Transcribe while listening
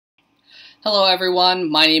Hello everyone,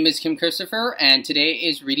 my name is Kim Christopher, and today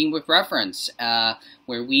is Reading with Reference,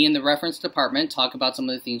 where we in the Reference Department talk about some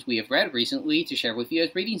of the things we have read recently to share with you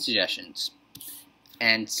as reading suggestions.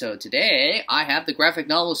 And so today, I have the graphic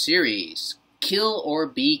novel series, Kill or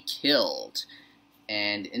Be Killed.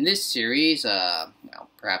 And in this series, well,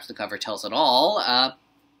 perhaps the cover tells it all,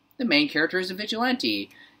 the main character is a vigilante.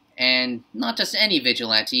 And not just any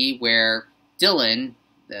vigilante, where Dylan,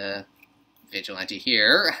 the vigilante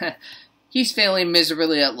here, he's failing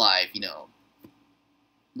miserably at life,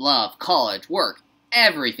 love, college, work,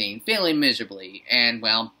 everything, failing miserably. And,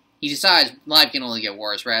 well, he decides life can only get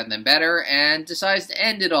worse rather than better, and decides to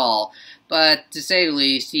end it all. But, to say the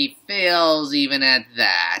least, he fails even at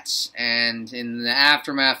that. And in the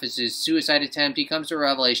aftermath of his suicide attempt, he comes to a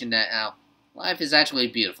revelation that, life is actually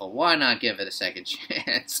beautiful. Why not give it a second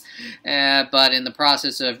chance? But in the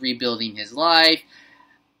process of rebuilding his life,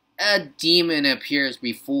 a demon appears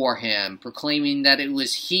before him, proclaiming that it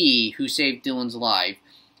was he who saved Dylan's life,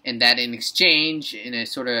 and that in exchange, in a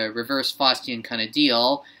sort of reverse Faustian kind of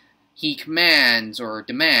deal, he commands or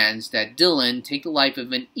demands that Dylan take the life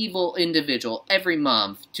of an evil individual every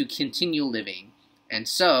month to continue living. And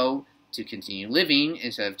so, to continue living,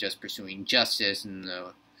 instead of just pursuing justice and,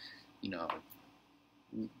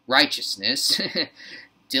 righteousness,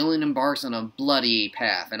 Dylan embarks on a bloody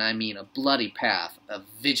path, and I mean a bloody path of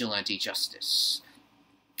vigilante justice.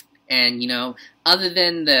 And, other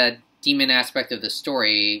than the demon aspect of the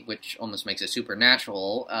story, which almost makes it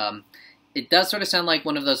supernatural, it does sort of sound like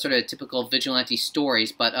one of those sort of typical vigilante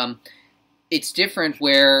stories, but it's different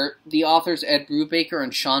where the authors Ed Brubaker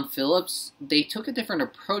and Sean Phillips, they took a different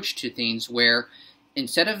approach to things where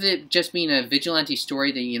instead of it just being a vigilante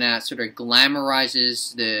story that, sort of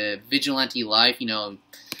glamorizes the vigilante life,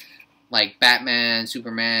 like Batman,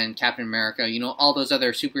 Superman, Captain America, all those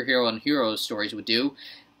other superhero and hero stories would do,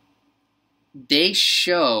 they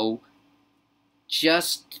show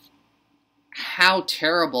just how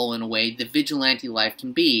terrible, in a way, the vigilante life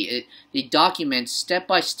can be. They document step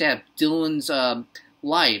by step Dylan's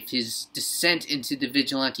life, his descent into the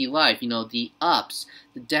vigilante life, the ups,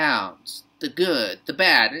 the downs, the good, the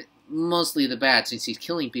bad, mostly the bad since he's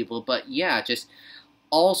killing people, but yeah, just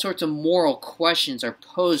all sorts of moral questions are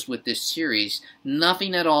posed with this series.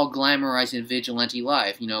 Nothing at all glamorizing vigilante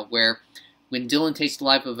life, where when Dylan takes the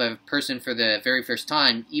life of a person for the very first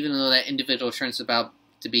time, even though that individual turns out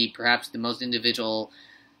to be perhaps the most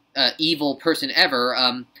evil person ever,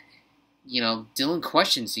 Dylan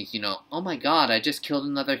questions things, oh my god, I just killed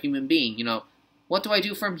another human being, what do I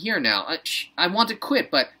do from here now? I want to quit,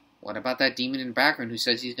 but what about that demon in the background who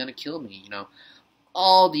says he's going to kill me,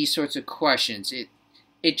 all these sorts of questions.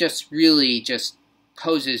 It just really just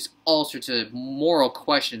poses all sorts of moral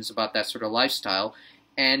questions about that sort of lifestyle.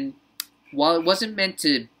 And while it wasn't meant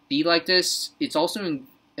to be like this, it's also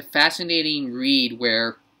a fascinating read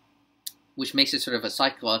which makes it sort of a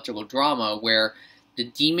psychological drama where the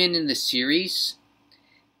demon in the series,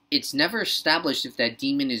 it's never established if that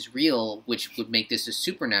demon is real, which would make this a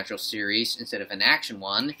supernatural series instead of an action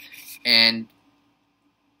one,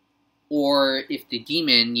 or if the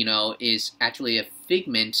demon, is actually a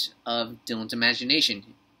figment of Dylan's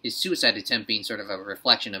imagination. His suicide attempt being sort of a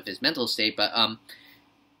reflection of his mental state, but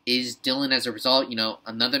is Dylan, as a result,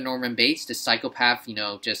 another Norman Bates, the psychopath,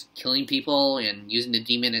 just killing people and using the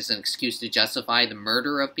demon as an excuse to justify the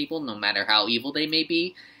murder of people, no matter how evil they may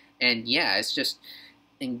be? And yeah, it's just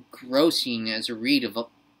engrossing as a read of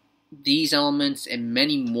these elements and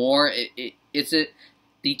many more.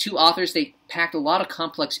 The two authors, they packed a lot of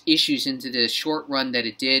complex issues into the short run that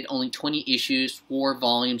it did. Only 20 issues, 4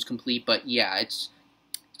 volumes complete, but yeah, it's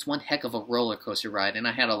one heck of a roller coaster ride, and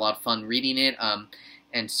I had a lot of fun reading it.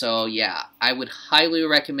 And so, yeah, I would highly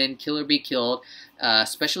recommend Kill or Be Killed,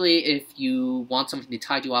 especially if you want something to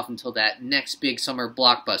tide you off until that next big summer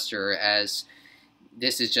blockbuster, as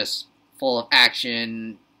this is just full of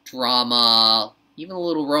action, drama, even a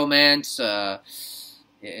little romance,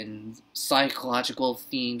 and psychological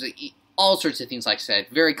themes, all sorts of things, like I said.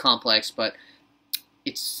 Very complex, but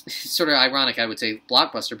it's sort of ironic, I would say,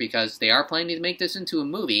 blockbuster, because they are planning to make this into a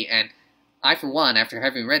movie, and I, for one, after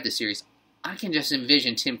having read the series, I can just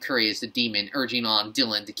envision Tim Curry as the demon urging on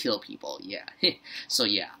Dylan to kill people, yeah. So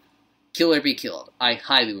yeah, Kill or Be Killed. I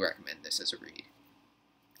highly recommend this as a read.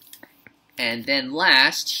 And then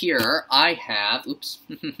last, here, I have,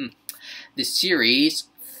 the series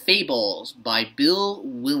Fables by Bill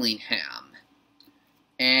Willingham.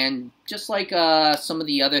 And just like some of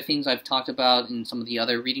the other things I've talked about in some of the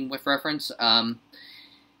other Reading with Reference,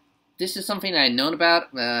 this is something I had known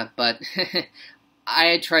about, but I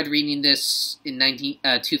had tried reading this in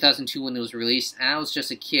 2002 when it was released, and I was just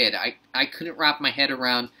a kid. I couldn't wrap my head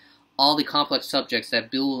around all the complex subjects that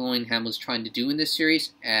Bill Willingham was trying to do in this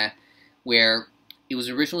series, where it was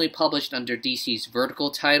originally published under DC's Vertigo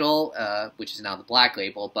title, which is now the Black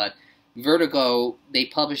Label, but Vertigo, they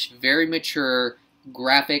published very mature,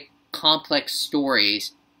 graphic, complex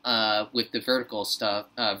stories with the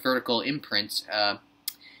Vertigo imprints,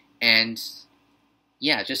 and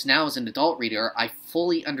yeah, just now as an adult reader, I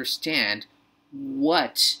fully understand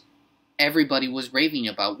what everybody was raving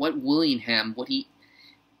about, what Willingham,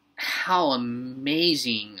 how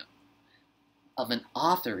amazing of an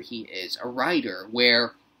author he is, a writer,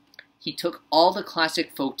 where he took all the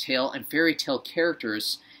classic folktale and fairy tale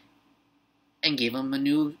characters and gave them a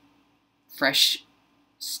new, fresh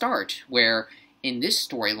start, where in this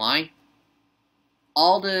storyline,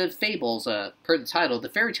 all the fables, per the title, the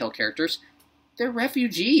fairy tale characters, they're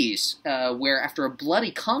refugees, where after a bloody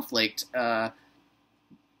conflict that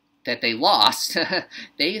they lost,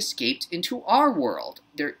 they escaped into our world.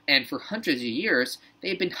 And for hundreds of years,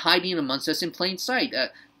 they've been hiding amongst us in plain sight.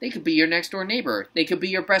 They could be your next-door neighbor. They could be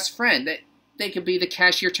your best friend. They could be the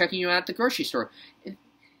cashier checking you out at the grocery store.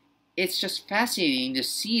 It's just fascinating to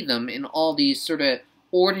see them in all these sort of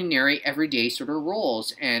ordinary, everyday sort of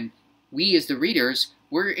roles. And we, as the readers,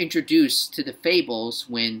 we're introduced to the fables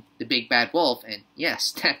when the Big Bad Wolf, and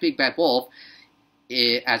yes, that Big Bad Wolf,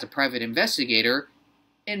 as a private investigator,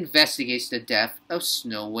 investigates the death of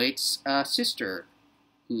Snow White's sister,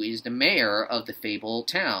 who is the mayor of the fable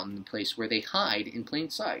town, the place where they hide in plain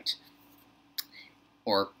sight.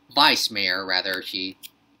 Or vice mayor, rather.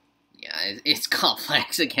 Yeah, it's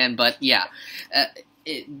complex again, but yeah.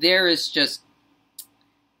 There is just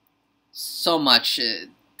so much to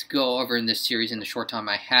go over in this series in the short time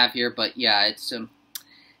I have here, but yeah, it's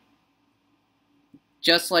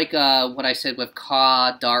just like what I said with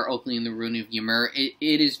Ka, Dar, Oakley, and the Rune of Ymir, it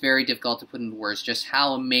is very difficult to put into words just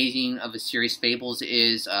how amazing of a series Fables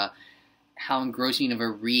is, how engrossing of a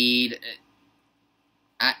read.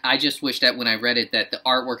 I just wish that when I read it that the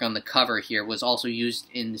artwork on the cover here was also used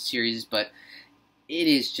in the series, but it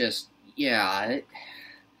is just, yeah,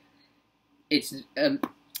 it's...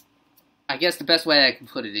 I guess the best way I can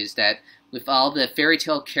put it is that with all the fairy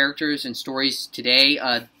tale characters and stories today,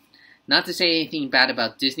 not to say anything bad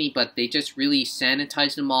about Disney, but they just really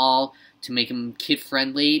sanitized them all to make them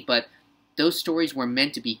kid-friendly, but those stories were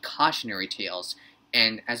meant to be cautionary tales,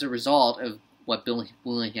 and as a result of what Bill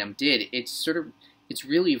Willingham did, it's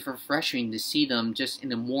really refreshing to see them just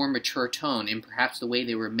in a more mature tone, and perhaps the way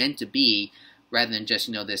they were meant to be, rather than just,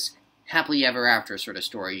 this happily ever after sort of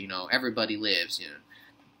story, everybody lives,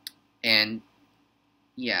 And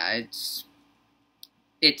yeah,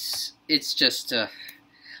 it's just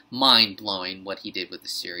mind-blowing what he did with the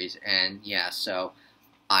series, and yeah, so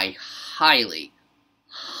I highly,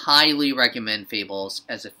 highly recommend Fables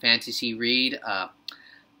as a fantasy read.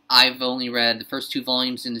 I've only read the first 2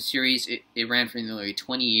 volumes in the series. It ran for nearly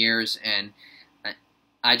 20 years, and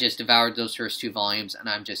I just devoured those first 2 volumes, and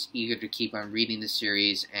I'm just eager to keep on reading the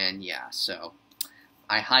series, and yeah, so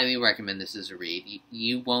I highly recommend this as a read.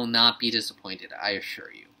 You will not be disappointed, I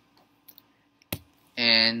assure you.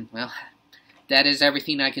 And, well, that is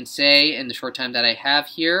everything I can say in the short time that I have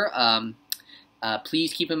here.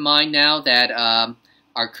 Please keep in mind now that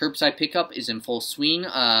our curbside pickup is in full swing.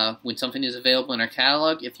 When something is available in our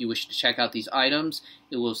catalog, if you wish to check out these items,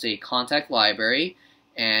 it will say Contact Library.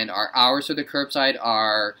 And our hours for the curbside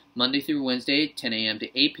are Monday through Wednesday, 10 a.m.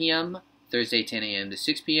 to 8 p.m., Thursday, 10 a.m. to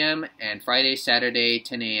 6 p.m., and Friday, Saturday,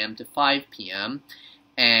 10 a.m. to 5 p.m.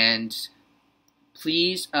 And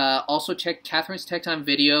please also check Catherine's Tech Time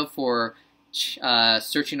video for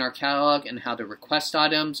searching our catalog and how to request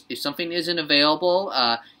items. If something isn't available,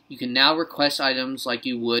 you can now request items like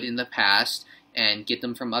you would in the past and get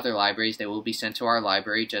them from other libraries. They will be sent to our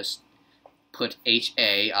library. Just put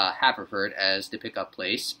HA, Haverford, as the pickup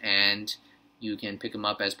place, and you can pick them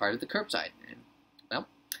up as part of the curbside. And, well,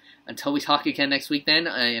 until we talk again next week then,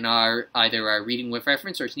 in either our Reading with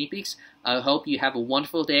Reference or Sneak Peeks, I hope you have a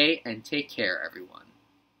wonderful day, and take care, everyone.